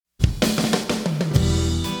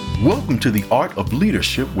Welcome to the Art of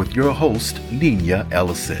Leadership with your host, Nina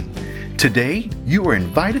Ellison. Today, you are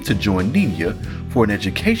invited to join Nina for an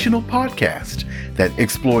educational podcast that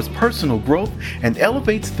explores personal growth and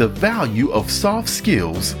elevates the value of soft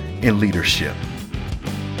skills in leadership.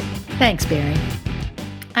 Thanks, Barry.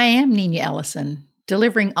 I am Nina Ellison,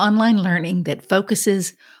 delivering online learning that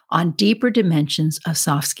focuses on deeper dimensions of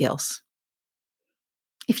soft skills.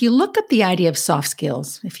 If you look up the idea of soft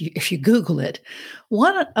skills, if you Google it,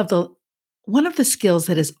 one of the skills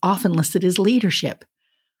that is often listed is leadership.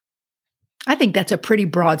 I think that's a pretty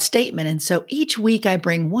broad statement, and so each week I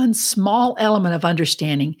bring one small element of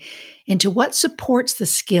understanding into what supports the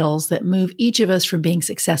skills that move each of us from being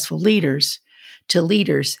successful leaders to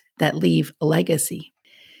leaders that leave a legacy.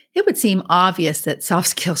 It would seem obvious that soft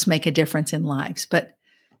skills make a difference in lives, but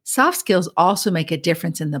soft skills also make a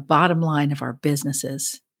difference in the bottom line of our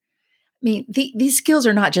businesses. I mean, these skills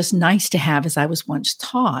are not just nice to have, as I was once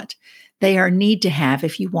taught. They are need to have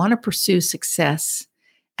if you want to pursue success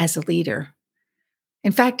as a leader.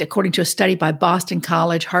 In fact, according to a study by Boston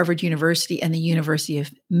College, Harvard University, and the University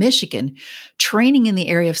of Michigan, training in the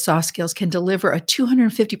area of soft skills can deliver a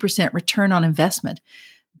 250% return on investment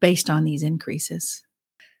based on these increases.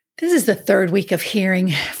 This is the third week of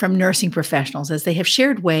hearing from nursing professionals as they have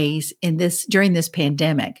shared ways during this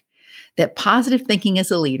pandemic that positive thinking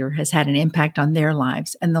as a leader has had an impact on their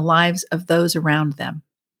lives and the lives of those around them.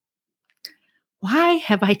 Why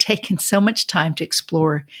have I taken so much time to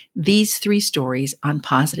explore these three stories on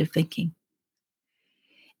positive thinking?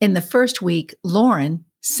 In the first week, Lauren,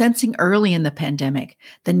 sensing early in the pandemic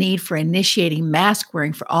the need for initiating mask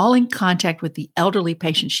wearing for all in contact with the elderly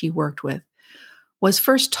patients she worked with, was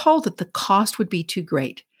first told that the cost would be too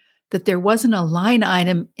great, that there wasn't a line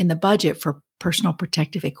item in the budget for personal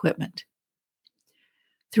protective equipment.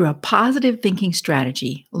 Through a positive thinking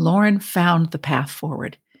strategy, Lauren found the path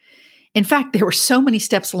forward. In fact, there were so many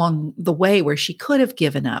steps along the way where she could have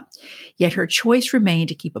given up, yet her choice remained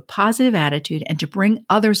to keep a positive attitude and to bring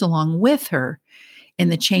others along with her in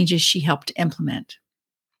the changes she helped implement.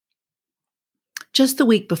 Just the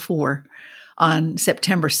week before, on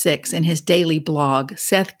September 6th, in his daily blog,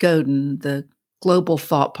 Seth Godin, the global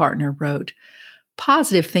thought partner, wrote,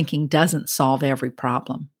 "Positive thinking doesn't solve every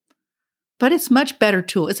problem, but it's a much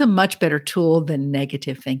better tool than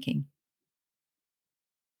negative thinking."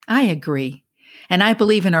 I agree. And I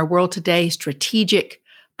believe in our world today, strategic,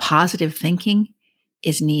 positive thinking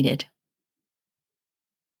is needed.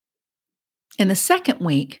 In the second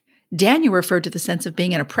week, Daniel referred to the sense of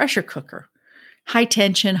being in a pressure cooker, high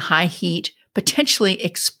tension, high heat, potentially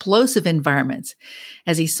explosive environments,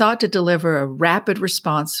 as he sought to deliver a rapid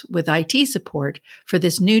response with IT support for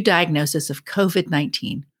this new diagnosis of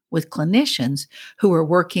COVID-19 with clinicians who were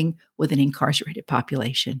working with an incarcerated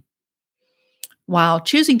population. While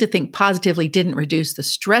choosing to think positively didn't reduce the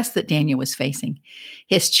stress that Daniel was facing,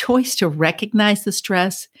 his choice to recognize the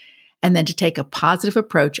stress and then to take a positive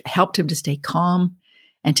approach helped him to stay calm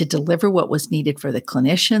and to deliver what was needed for the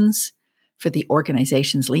clinicians, for the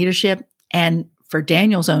organization's leadership, and for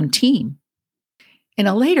Daniel's own team. In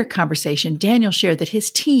a later conversation, Daniel shared that his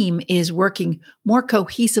team is working more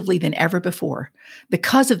cohesively than ever before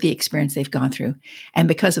because of the experience they've gone through and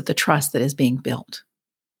because of the trust that is being built.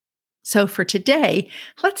 So for today,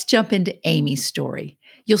 let's jump into Amy's story.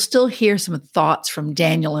 You'll still hear some thoughts from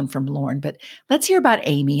Daniel and from Lauren, but let's hear about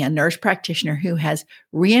Amy, a nurse practitioner who has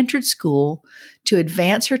re-entered school to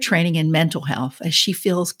advance her training in mental health as she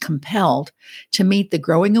feels compelled to meet the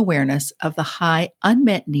growing awareness of the high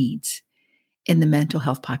unmet needs in the mental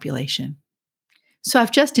health population. So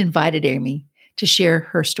I've just invited Amy to share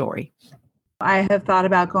her story. I have thought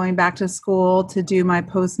about going back to school to do my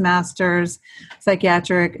postmaster's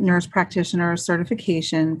psychiatric nurse practitioner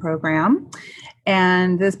certification program.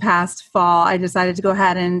 And this past fall, I decided to go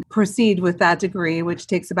ahead and proceed with that degree, which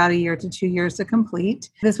takes about 1 year to 2 years to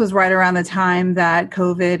complete. This was right around the time that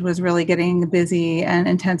COVID was really getting busy and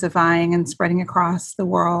intensifying and spreading across the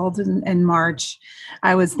world in March.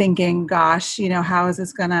 I was thinking, gosh, how is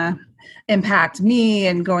this going to impact me,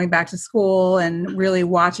 and going back to school and really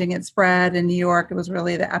watching it spread in New York. It was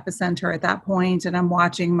really the epicenter at that point. And I'm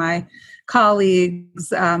watching my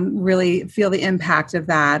colleagues really feel the impact of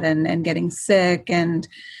that and getting sick and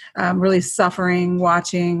really suffering,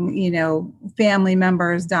 watching, family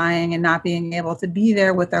members dying and not being able to be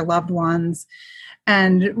there with their loved ones.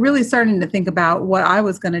 And really starting to think about what I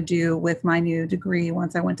was going to do with my new degree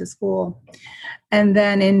once I went to school. And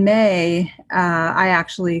then in May, I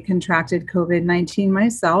actually contracted COVID-19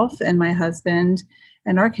 myself and my husband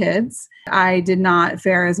and our kids. I did not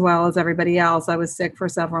fare as well as everybody else. I was sick for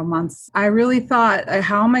several months. I really thought,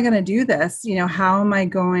 how am I going to do this? How am I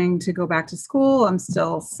going to go back to school? I'm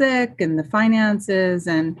still sick, and the finances,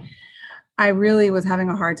 and I really was having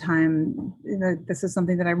a hard time. This is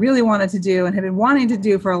something that I really wanted to do and had been wanting to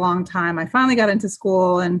do for a long time. I finally got into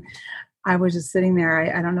school, and I was just sitting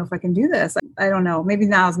there. I don't know if I can do this. I don't know. Maybe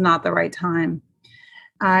now is not the right time.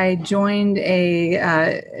 I joined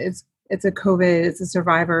it's a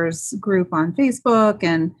survivors group on Facebook,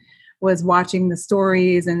 and was watching the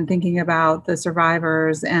stories and thinking about the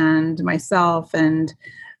survivors and myself and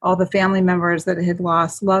all the family members that had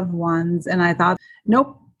lost loved ones. And I thought,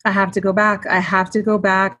 nope, I have to go back. I have to go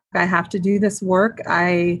back. I have to do this work.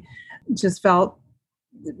 I just felt,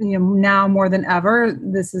 now more than ever,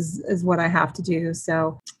 this is what I have to do.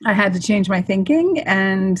 So I had to change my thinking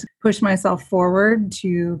and push myself forward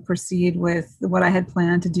to proceed with what I had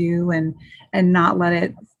planned to do, and not let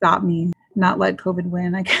it stop me, not let COVID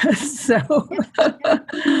win, I guess. So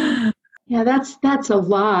yeah, that's a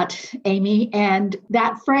lot, Amy. And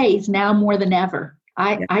that phrase, now more than ever,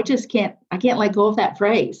 I just can't let go of that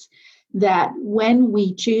phrase, that when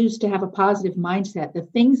we choose to have a positive mindset, the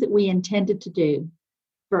things that we intended to do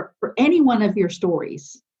for any one of your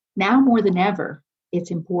stories, now more than ever,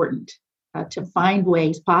 it's important to find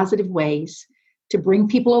ways, positive ways, to bring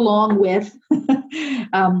people along with,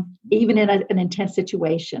 even in an intense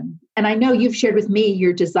situation. And I know you've shared with me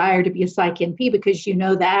your desire to be a Psych NP, because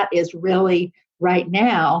that is really right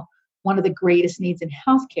now one of the greatest needs in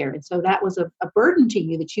healthcare. And so that was a burden to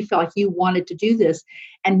you, that you felt like you wanted to do this.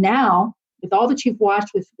 And now, with all that you've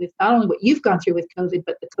watched with not only what you've gone through with COVID,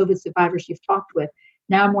 but the COVID survivors you've talked with,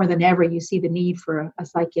 now more than ever, you see the need for a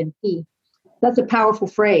Psych NP. That's a powerful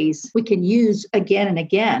phrase we can use again and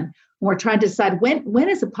again when we're trying to decide when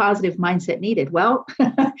is a positive mindset needed. Well,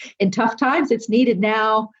 in tough times, it's needed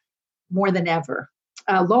now more than ever.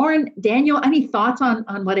 Lauren, Daniel, any thoughts on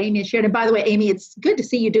what Amy has shared? And by the way, Amy, it's good to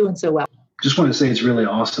see you doing so well. Just want to say it's really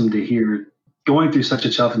awesome to hear, going through such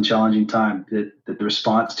a tough and challenging time, that the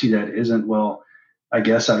response to that isn't, well, I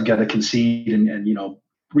guess I've got to concede and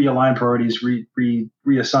realign priorities,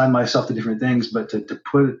 reassign myself to different things, but to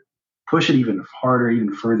push it even harder,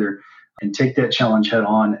 even further, and take that challenge head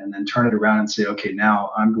on, and then turn it around and say, okay,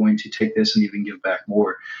 now I'm going to take this and even give back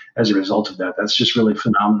more as a result of that. That's just really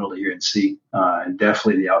phenomenal to hear and see, and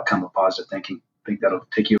definitely the outcome of positive thinking. I think that'll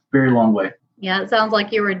take you a very long way. Yeah, it sounds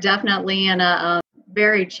like you were definitely in a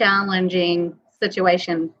very challenging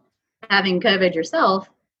situation, having COVID yourself,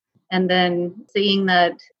 and then seeing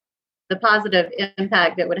that the positive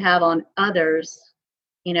impact it would have on others,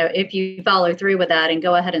 if you follow through with that and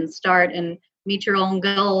go ahead and start and meet your own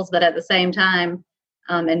goals, but at the same time,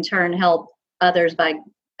 in turn, help others by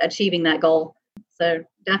achieving that goal. So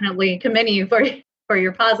definitely commend you for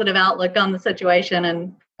your positive outlook on the situation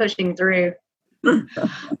and pushing through.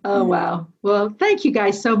 Oh, wow. Well, thank you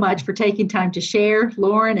guys so much for taking time to share,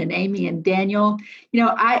 Lauren and Amy and Daniel.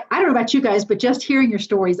 I don't know about you guys, but just hearing your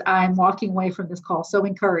stories, I'm walking away from this call so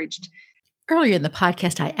encouraged. Earlier in the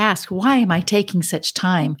podcast, I asked, why am I taking such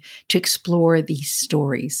time to explore these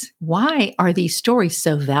stories? Why are these stories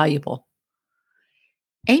so valuable?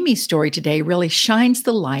 Amy's story today really shines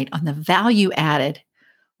the light on the value added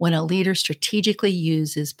when a leader strategically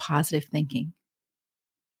uses positive thinking.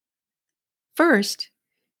 First,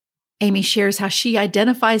 Amy shares how she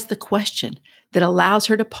identifies the question that allows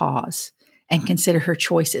her to pause and consider her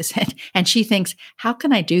choices. And she thinks, how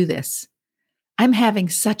can I do this? I'm having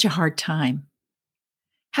such a hard time.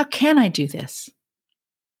 How can I do this?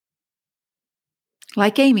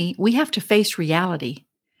 Like Amy, we have to face reality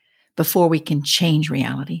before we can change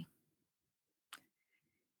reality.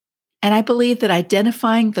 And I believe that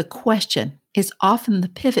identifying the question is often the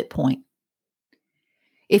pivot point.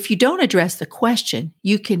 If you don't address the question,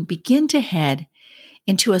 you can begin to head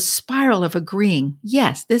into a spiral of agreeing,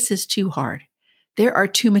 yes, this is too hard. There are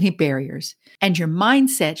too many barriers. And your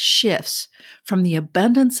mindset shifts from the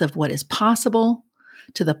abundance of what is possible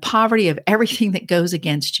to the poverty of everything that goes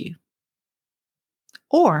against you.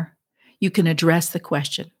 Or you can address the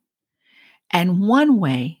question. And one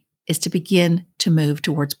way is to begin to move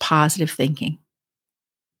towards positive thinking.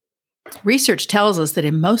 Research tells us that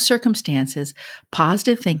in most circumstances,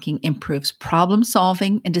 positive thinking improves problem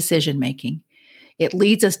solving and decision making. It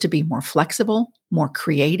leads us to be more flexible, more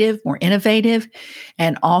creative, more innovative,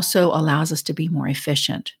 and also allows us to be more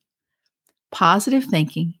efficient. Positive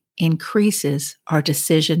thinking increases our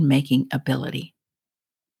decision making ability.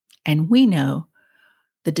 And we know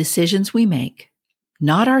the decisions we make,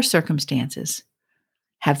 not our circumstances,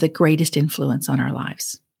 have the greatest influence on our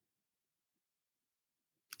lives.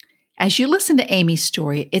 As you listen to Amy's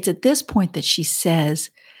story, it's at this point that she says,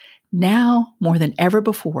 now more than ever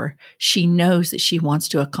before, she knows that she wants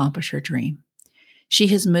to accomplish her dream. She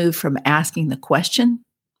has moved from asking the question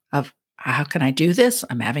of, how can I do this?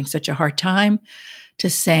 I'm having such a hard time, to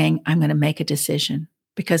saying, I'm going to make a decision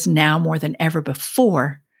because now more than ever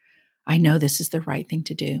before, I know this is the right thing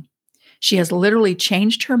to do. She has literally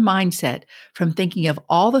changed her mindset from thinking of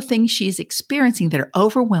all the things she's experiencing that are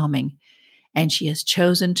overwhelming, and she has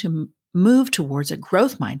chosen to move towards a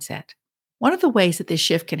growth mindset. One of the ways that this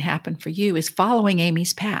shift can happen for you is following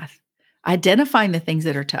Amy's path, identifying the things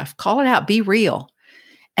that are tough, call it out, be real,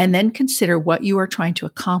 and then consider what you are trying to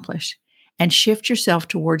accomplish and shift yourself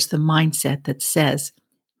towards the mindset that says,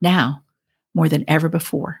 now, more than ever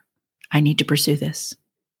before, I need to pursue this.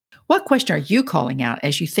 What question are you calling out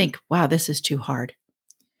as you think, wow, this is too hard?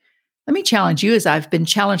 Let me challenge you, as I've been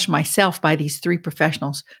challenged myself by these three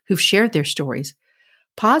professionals who've shared their stories.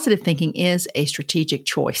 Positive thinking is a strategic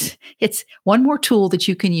choice. It's one more tool that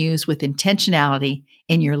you can use with intentionality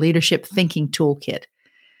in your leadership thinking toolkit.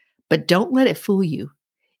 But don't let it fool you.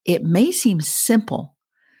 It may seem simple,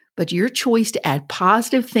 but your choice to add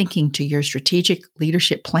positive thinking to your strategic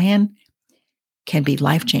leadership plan can be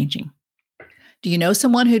life-changing. Do you know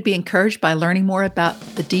someone who'd be encouraged by learning more about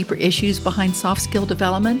the deeper issues behind soft skill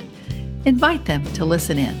development? Invite them to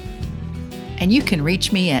listen in. And you can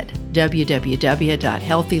reach me at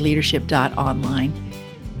www.healthyleadership.online.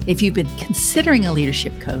 If you've been considering a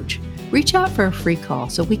leadership coach, reach out for a free call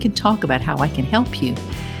so we can talk about how I can help you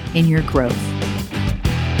in your growth.